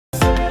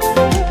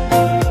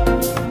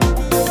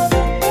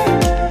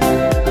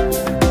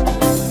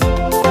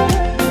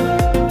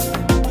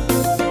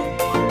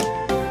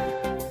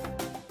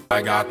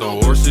I got the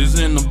horses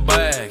in the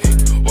back,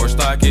 horse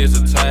stock is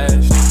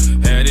attached.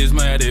 Head is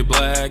matted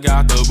black,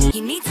 got the boot.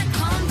 You need to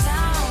calm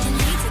down, you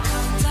need to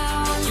calm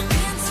down. You're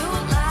being too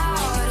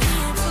loud,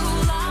 being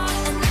too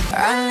loud.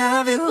 I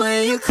love it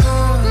when you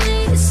call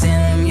me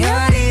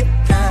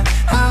señorita.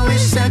 I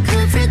wish I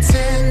could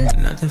pretend.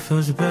 Nothing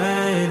feels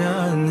better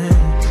than this.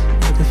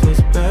 Nothing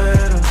feels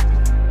better.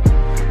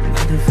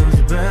 Nothing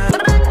feels better.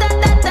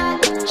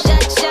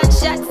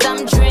 Shots,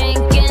 I'm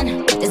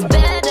drinking. It's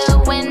better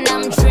when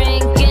I'm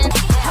drinking.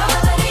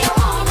 However do you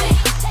want me?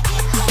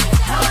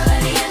 However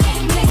do you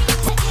need me?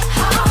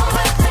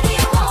 However do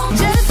you want me?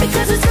 Just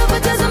because it's over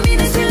doesn't mean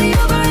it's really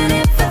over. And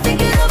if I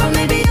think it over,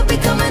 maybe you'll be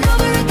coming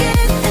over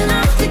again. And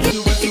I'll forget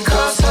If you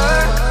cross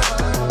her,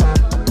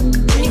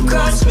 then you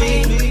cross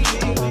me.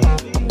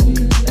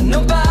 And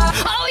nobody.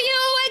 oh, you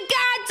a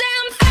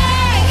goddamn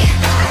fake.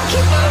 I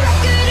keep a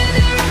record of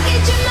the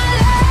wreckage in my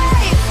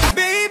life.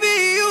 Baby,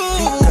 you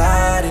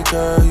got it,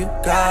 girl, you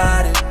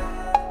got it.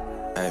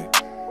 Hey.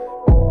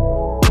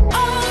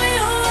 Only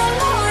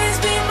I'll always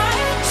be my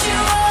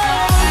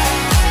jewel.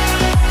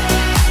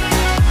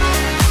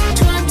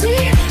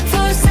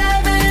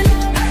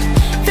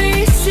 24/7,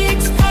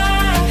 365.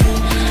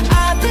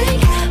 I think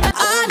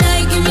all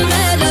night, give me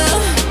that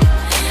love.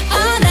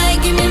 All night,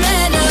 give me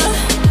that love.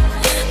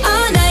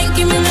 All night,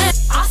 give me that.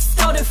 I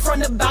started from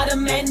the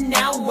bottom and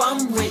now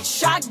I'm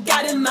rich. I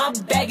got in my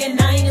bag and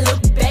I ain't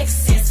looked back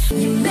since.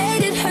 You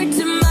made it hurt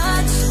too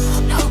much.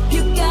 Hope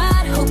you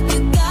got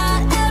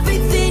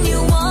everything you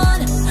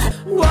want.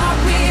 Walk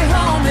me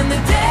home in the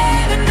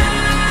dead of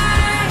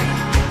night.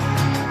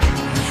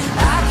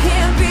 I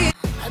can't be.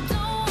 I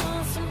don't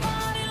want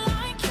somebody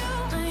like you.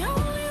 I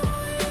only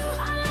want you.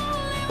 I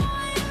only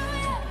want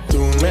you. Tú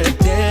me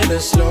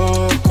tienes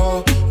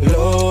loco,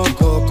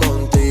 loco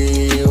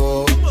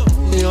contigo.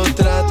 Yo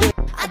trato.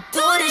 I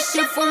do this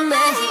shit for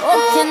me.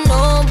 Okay,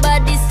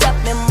 nobody stop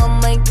me on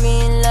my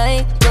green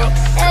light.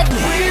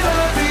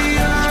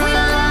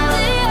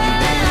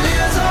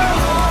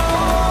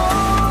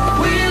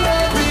 We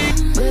love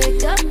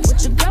Break up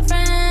with your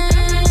girlfriend.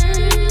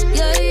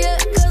 Yeah,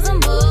 cause I'm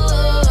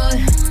bored.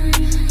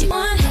 You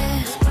want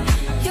it,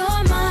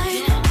 you're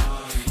mine.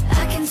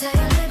 I can tell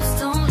your lips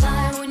don't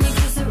lie when you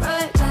kiss it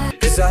right back.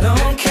 Cause I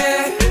don't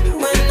care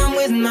when I'm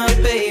with my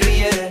baby,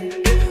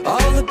 yeah.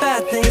 All the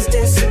bad things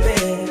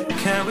disappear.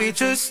 Can we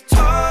just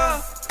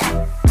talk?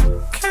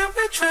 Can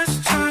we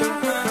just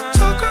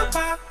talk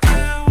about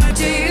it?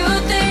 Do you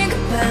think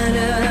about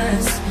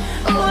us?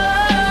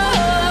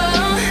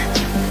 Whoa.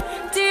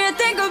 Do you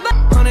think about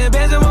 100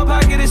 bands in my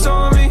pocket, it's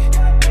on me.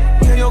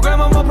 Yeah, your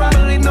grandma will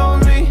probably know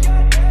me.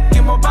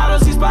 Get more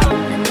bottles, these bottles.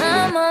 and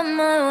I'm on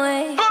my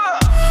way.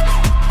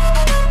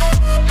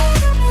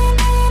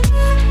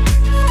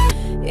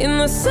 In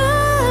the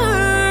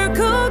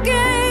circle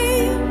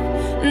game,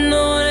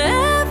 no one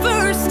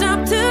ever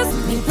stopped us.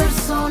 Mi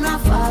persona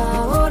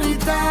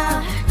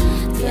favorita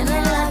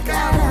tiene la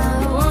cara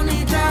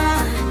bonita.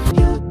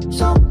 You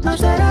so much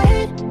that I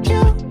hate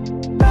you.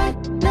 Right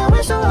now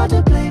it's so hard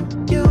to blame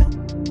you.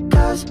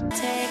 Cause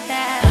Take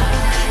that.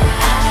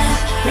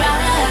 I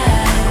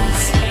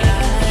rise.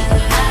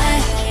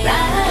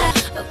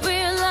 I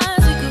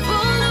realize we could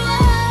rule the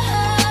world.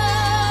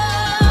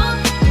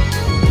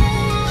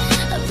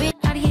 I've been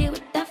out of here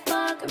with that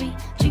fuckery.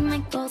 Treat my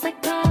goals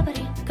like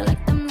property.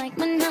 Collect them like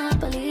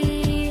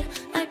Monopoly.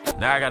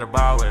 Now I got a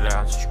ball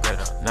without you, straight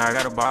up. Now I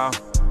got a ball,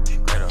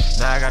 straight up.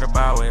 Now I got a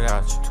ball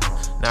without you.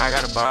 Now I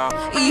got a ball.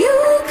 You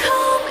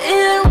come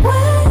in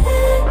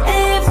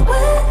waves,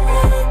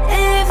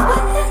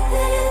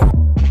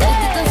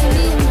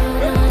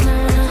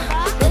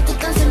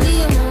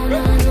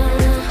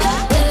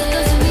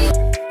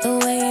 the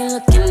way you're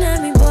looking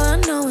at me, boy, I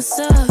know what's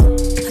up.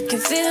 I can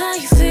feel how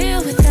you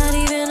feel without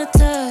even a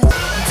touch.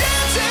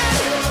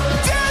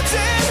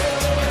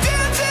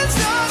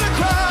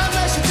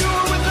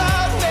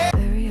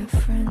 Bury a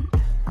friend,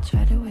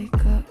 try to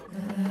wake up.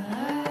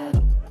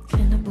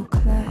 Cannibal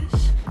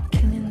clash,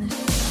 killing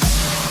this.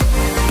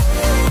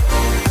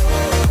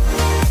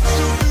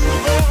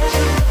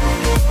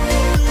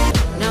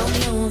 Now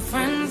we all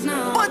friends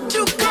now. what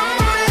you call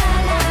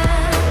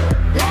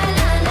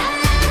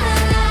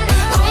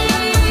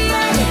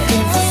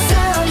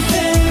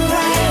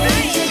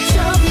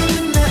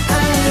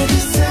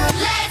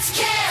Let's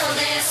kill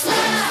this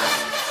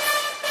love.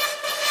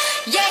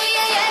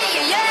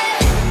 Yeah.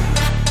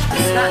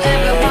 Not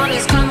everyone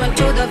is coming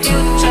to the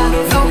future.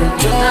 No,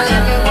 not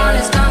everyone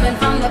is coming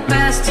from the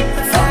past.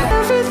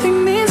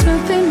 Everything means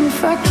nothing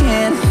if I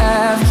can't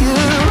have you.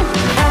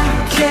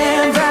 I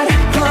can't write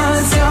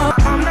one song.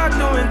 I'm not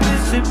doing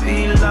this to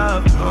be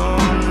loved, oh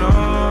no.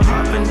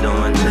 I've been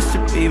doing this to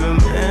be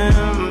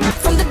remembered.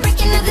 From the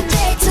breaking of the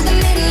day to the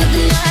middle of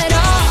the night,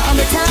 all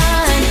the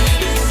time.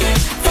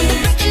 From the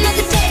breaking of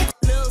the day.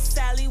 Lil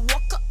Sally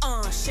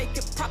Walker shake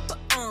it proper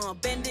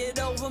bend it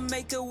over,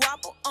 make it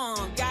wobble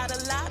got a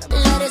lot of.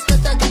 La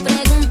respuesta a tu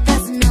pregunta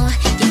es no.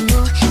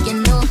 You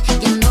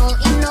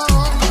know.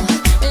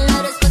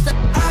 La respuesta.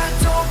 I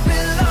don't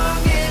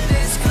belong in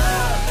this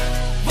club.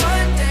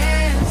 One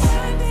dance,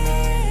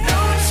 no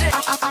chance.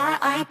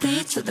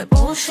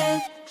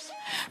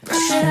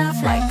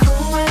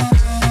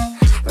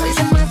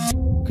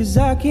 'cause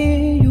I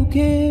can't, you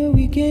can't,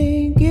 we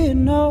can't get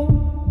no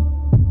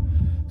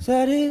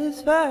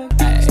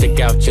satisfaction. Stick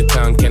out your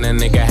tongue, can a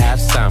nigga have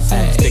some?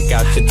 Stick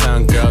out your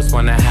tongue, girls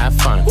wanna have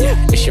fun.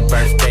 It's your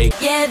birthday.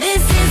 Yeah,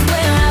 this is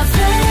where I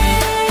play.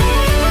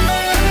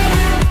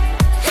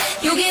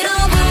 You get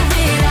over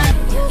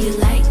it. You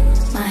like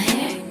my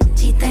hair?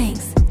 Gee,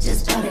 thanks.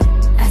 Just bought it.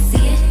 I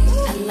see it.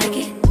 I like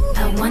it. I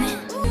want it.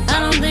 I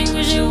don't think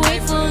we should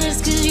wait for this,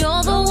 'cause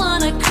you're the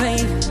one I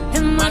crave.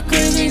 And my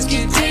cravings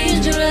get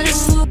dangerous.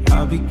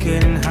 I'll be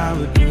kidding how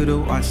we do to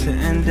watch the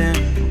ending.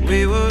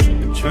 We were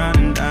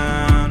running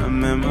down a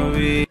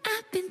memory.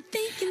 I've been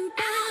thinking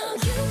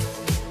about you,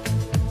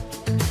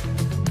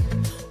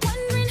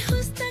 wondering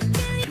who's stuck in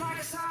it.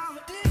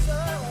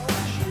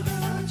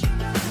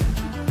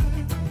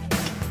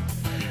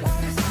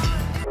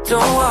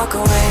 Don't walk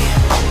away,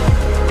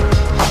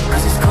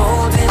 'cause it's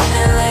cold in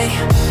LA.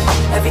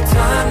 Every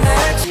time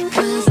that you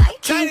 'Cause I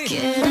can't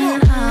get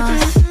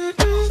enough.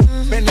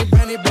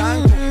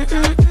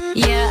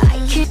 Yeah, I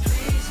can't.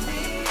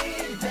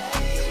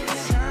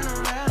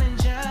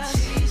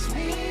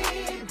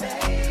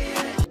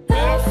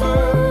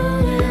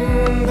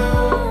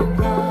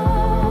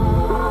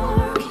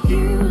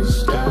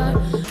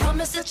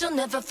 promise that you'll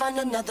never find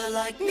another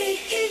like me.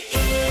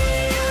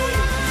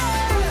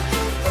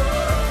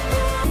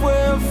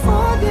 We're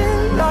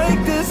falling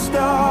like the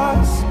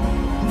stars,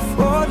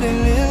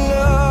 falling in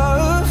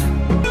love.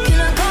 Can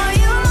I call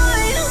you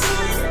mine?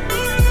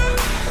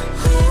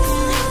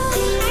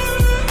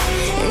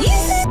 And you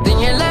said Then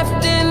you're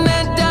left in the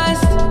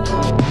dust,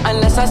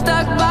 unless I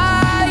stuck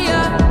by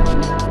you.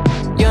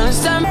 You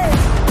understand me?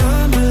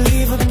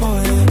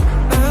 Unbelievable,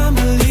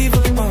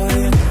 unbelievable,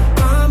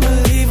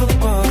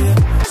 unbelievable.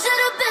 I should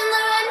have been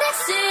there right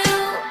next to you.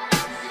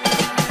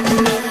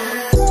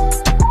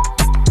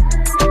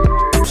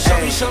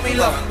 Show me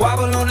love,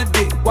 wobble on the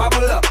dick,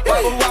 wobble up,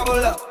 wobble,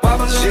 wobble up,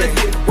 wobble on the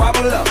dick,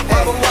 wobble up,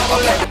 wobble,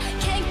 wobble up.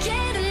 Can't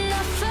get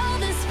enough of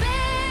this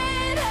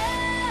better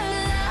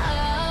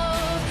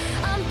love.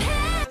 I'm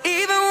past.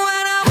 Even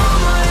when I'm on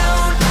my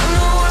own, I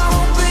know I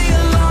won't be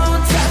alone.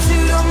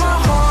 Tattooed on my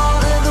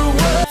heart of the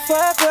world.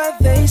 Fuck what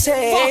they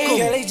say,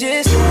 girl, they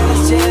just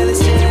jealous, jealous,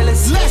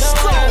 jealous. Let's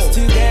go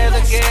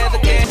together, together,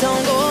 together.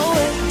 Don't go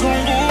away,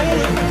 don't go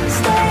away.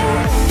 Stay.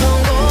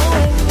 Don't go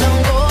away,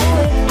 don't go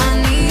away. I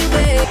need you,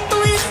 babe.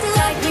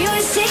 Like we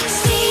were 16.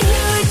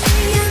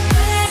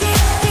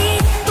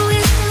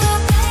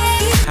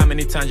 How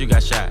many times you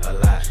got shot? A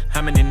lot.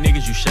 How many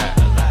niggas you shot? A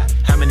lot.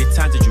 How many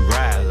times did you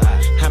ride? A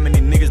lot. How many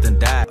niggas done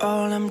died?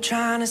 All I'm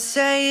trying to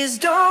say is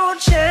don't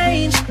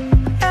change.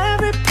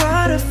 Every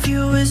part of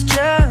you is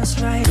just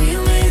right. Do you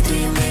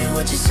mean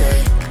what you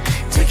say?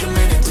 Take a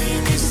minute, do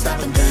you need to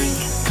stop and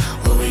think?